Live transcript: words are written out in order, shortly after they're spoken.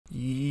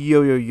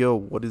Yo,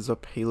 what is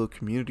up, Halo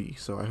community?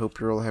 So I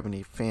hope you're all having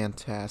a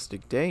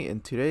fantastic day,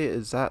 and today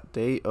is that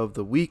day of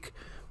the week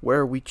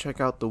where we check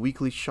out the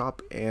weekly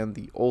shop and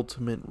the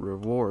ultimate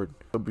reward.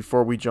 So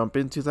before we jump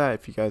into that,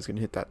 if you guys can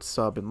hit that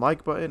sub and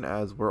like button,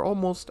 as we're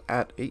almost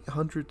at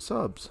 800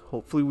 subs.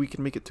 Hopefully we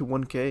can make it to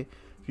 1k.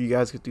 If you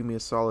guys could do me a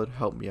solid,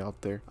 help me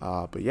out there.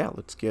 But yeah,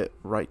 let's get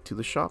right to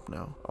the shop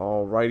now.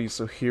 Alrighty,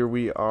 so here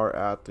we are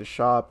at the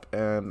shop,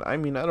 and I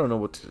mean, I don't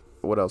know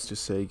what else to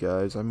say,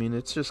 guys. I mean,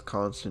 it's just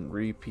constant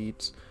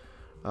repeats.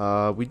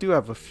 We do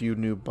have a few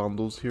new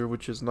bundles here,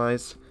 which is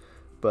nice.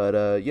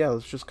 But yeah,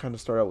 let's just kind of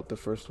start out with the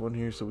first one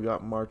here. So we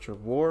got March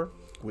of War,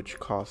 which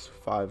costs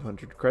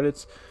 500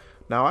 credits.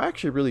 Now, I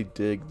actually really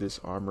dig this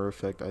armor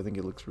effect. I think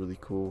it looks really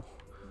cool.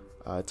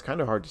 It's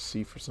kind of hard to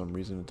see for some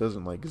reason. It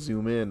doesn't like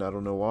zoom in. I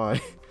don't know why.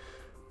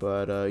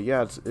 But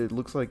yeah, it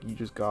looks like you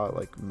just got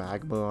like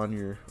magma on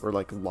your, or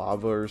like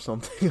lava or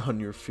something on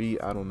your feet.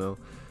 I don't know.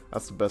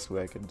 That's the best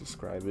way I can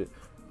describe it.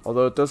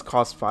 Although it does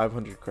cost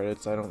 500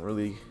 credits, I don't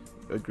really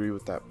agree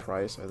with that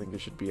price. I think it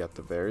should be at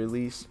the very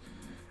least.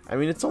 I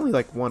mean, it's only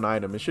like one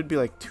item. It should be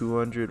like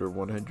 200 or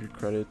 100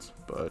 credits,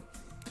 but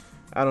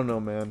I don't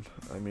know, man.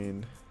 I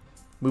mean,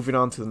 moving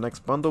on to the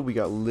next bundle, we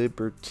got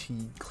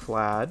Liberty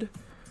Clad.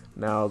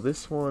 Now,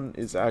 this one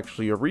is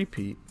actually a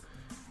repeat.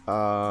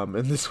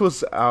 And this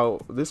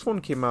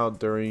one came out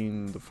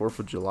during the 4th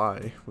of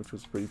July, which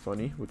was pretty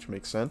funny, which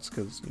makes sense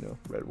because, you know,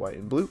 red, white,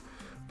 and blue.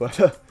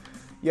 But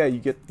yeah, you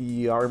get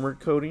the armor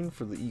coating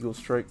for the Eagle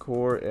Strike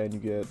Core, and you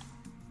get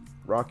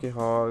Rocket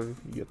Hog,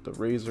 you get the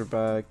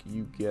Razorback,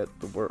 you get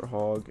the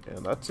Warthog,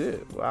 and that's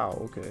it. Wow,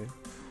 okay.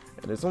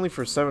 And it's only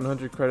for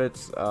 700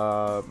 credits.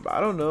 I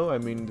don't know. I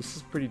mean, this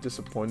is pretty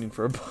disappointing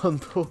for a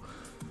bundle.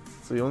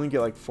 So you only get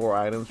like 4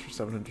 items for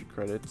 700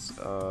 credits.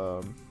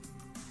 I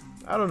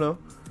don't know.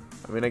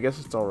 I mean, I guess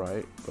it's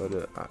alright,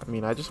 but I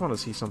mean, I just want to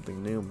see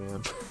something new,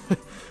 man.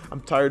 I'm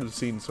tired of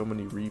seeing so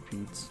many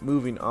repeats.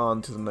 Moving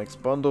on to the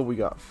next bundle, we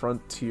got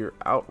Frontier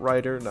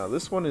Outrider. Now,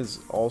 this one is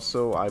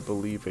also, I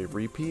believe, a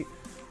repeat.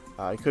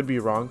 I could be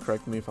wrong,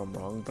 correct me if I'm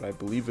wrong, but I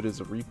believe it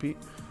is a repeat.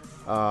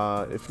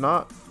 If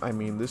not, I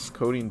mean, this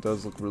coating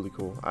does look really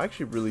cool. I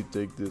actually really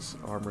dig this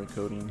armor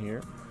coating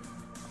here.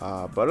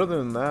 But other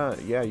than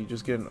that, yeah, you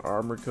just get an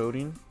armor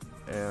coating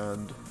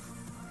and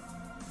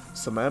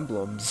some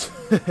emblems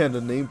and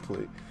a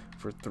nameplate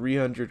for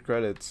 300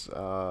 credits.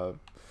 I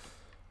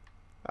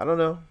don't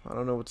know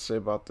what to say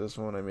about this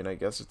one. I mean, I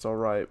guess it's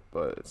alright,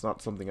 but it's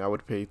not something I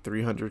would pay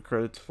 300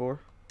 credits for.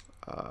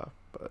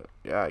 But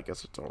yeah, I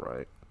guess it's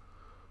alright.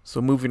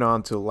 So moving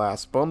on to the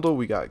last bundle,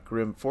 we got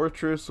Grim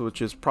Fortress,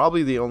 which is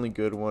probably the only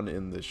good one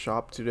in the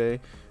shop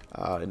today,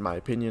 in my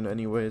opinion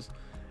anyways.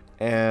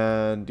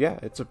 And yeah,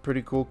 it's a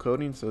pretty cool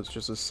coating. So it's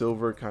just a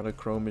silver kind of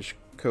chromish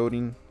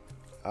coating.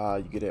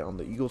 You get it on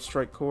the Eagle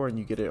Strike Core, and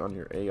you get it on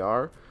your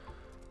AR.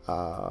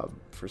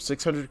 For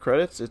 600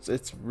 credits,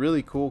 it's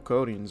really cool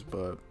coatings,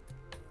 but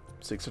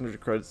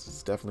 600 credits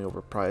is definitely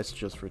overpriced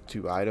just for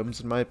 2 items,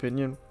 in my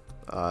opinion.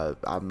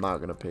 I'm not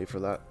gonna pay for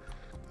that.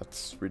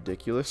 That's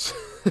ridiculous.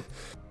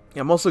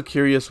 I'm also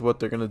curious what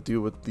they're gonna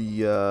do with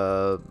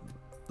the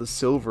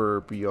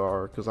silver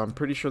BR, because I'm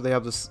pretty sure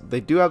they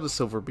do have the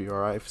silver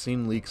BR. I've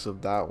seen leaks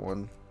of that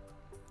one,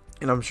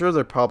 and I'm sure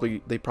they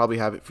probably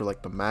have it for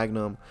like the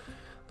Magnum,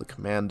 the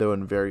Commando,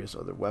 and various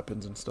other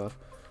weapons and stuff.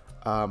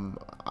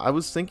 I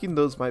was thinking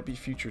those might be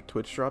future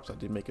Twitch drops. I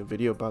did make a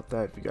video about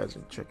that if you guys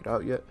didn't check it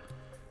out yet.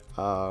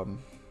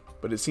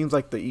 But it seems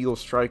like the Eagle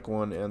Strike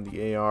one and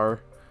the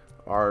AR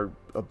are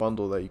a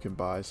bundle that you can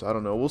buy, so I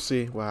don't know, we'll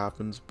see what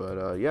happens.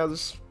 But yeah,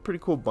 this is a pretty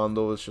cool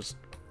bundle. It's just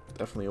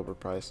definitely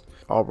overpriced.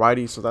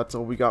 Alrighty, so that's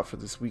all we got for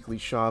this weekly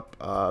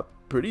shop.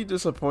 Pretty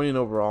disappointing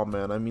overall,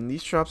 man. I mean,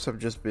 these shops have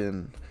just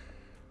been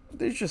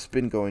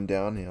going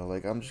downhill.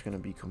 Like, I'm just gonna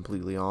be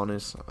completely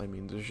honest. I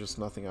mean, there's just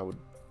nothing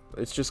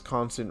it's just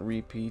constant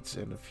repeats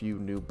and a few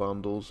new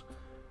bundles.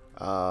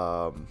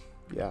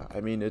 Yeah,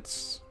 I mean,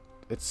 it's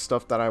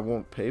stuff that I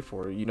won't pay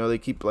for. You know, they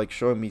keep like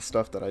showing me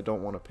stuff that I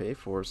don't want to pay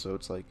for, so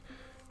it's like,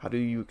 how do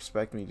you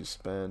expect me to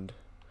spend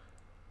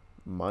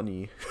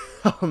money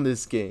on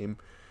this game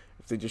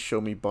if they just show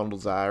me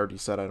bundles that I already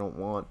said I don't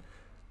want?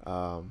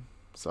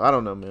 So I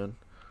don't know, man.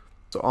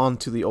 So on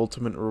to the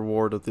ultimate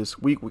reward of this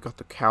week, we got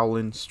the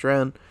Kaolin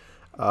strand.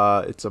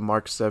 It's a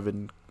Mark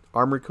 7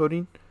 armor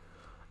coating,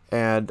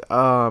 and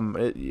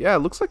yeah, it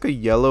looks like a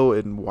yellow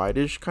and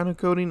whitish kind of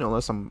coating,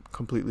 unless I'm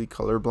completely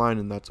colorblind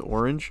and that's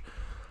orange.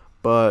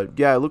 But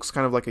yeah, it looks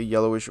kind of like a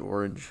yellowish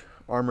orange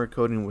armor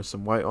coating with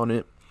some white on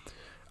it.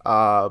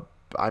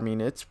 I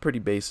mean, it's pretty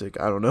basic.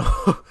 I don't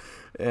know.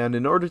 And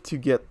in order to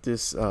get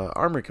this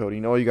armor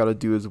coating, all you gotta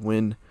do is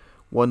win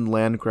 1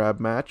 land grab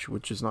match,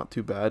 which is not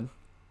too bad.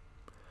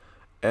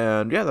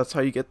 And yeah, that's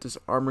how you get this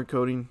armor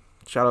coating.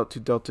 Shout out to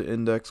Delta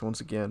Index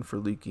once again for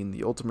leaking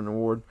the ultimate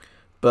award.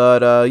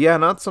 But yeah,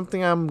 not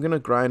something I'm gonna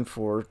grind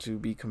for, to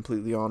be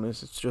completely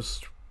honest. It's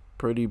just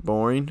pretty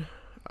boring.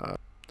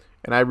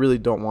 And I really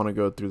don't want to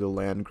go through the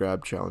land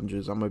grab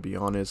challenges, I'm gonna be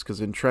honest,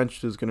 because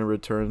Entrenched is gonna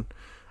return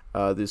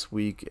this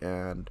week,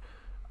 and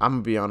I'm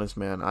gonna be honest,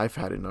 man. I've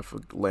had enough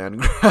of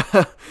land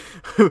grab.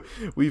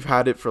 We've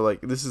had it for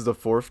like, this is the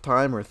 4th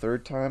time or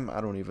 3rd time.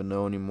 I don't even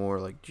know anymore.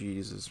 Like,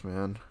 Jesus,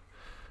 man.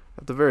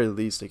 At the very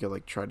least, they could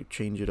like try to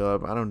change it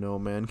up. I don't know,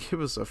 man.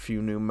 Give us a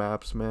few new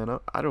maps, man.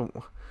 I don't.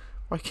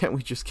 Why can't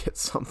we just get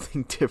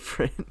something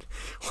different?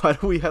 Why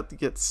do we have to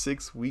get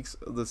 6 weeks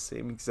of the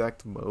same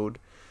exact mode?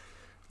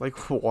 Like,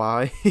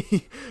 why?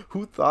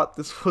 Who thought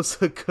this was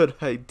a good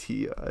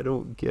idea? I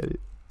don't get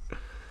it.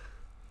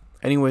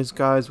 Anyways,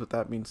 guys, with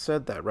that being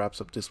said, that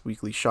wraps up this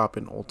weekly shop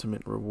and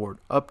ultimate reward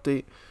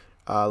update.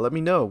 Let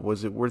me know,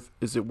 is it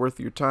worth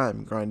your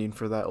time grinding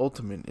for that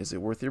ultimate? Is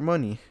it worth your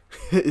money?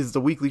 Is the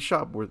weekly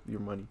shop worth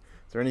your money?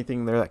 Is there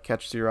anything there that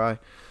catches your eye?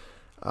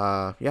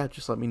 Yeah,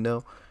 just let me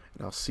know,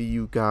 and I'll see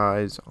you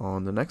guys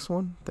on the next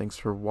one. Thanks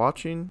for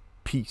watching.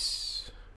 Peace.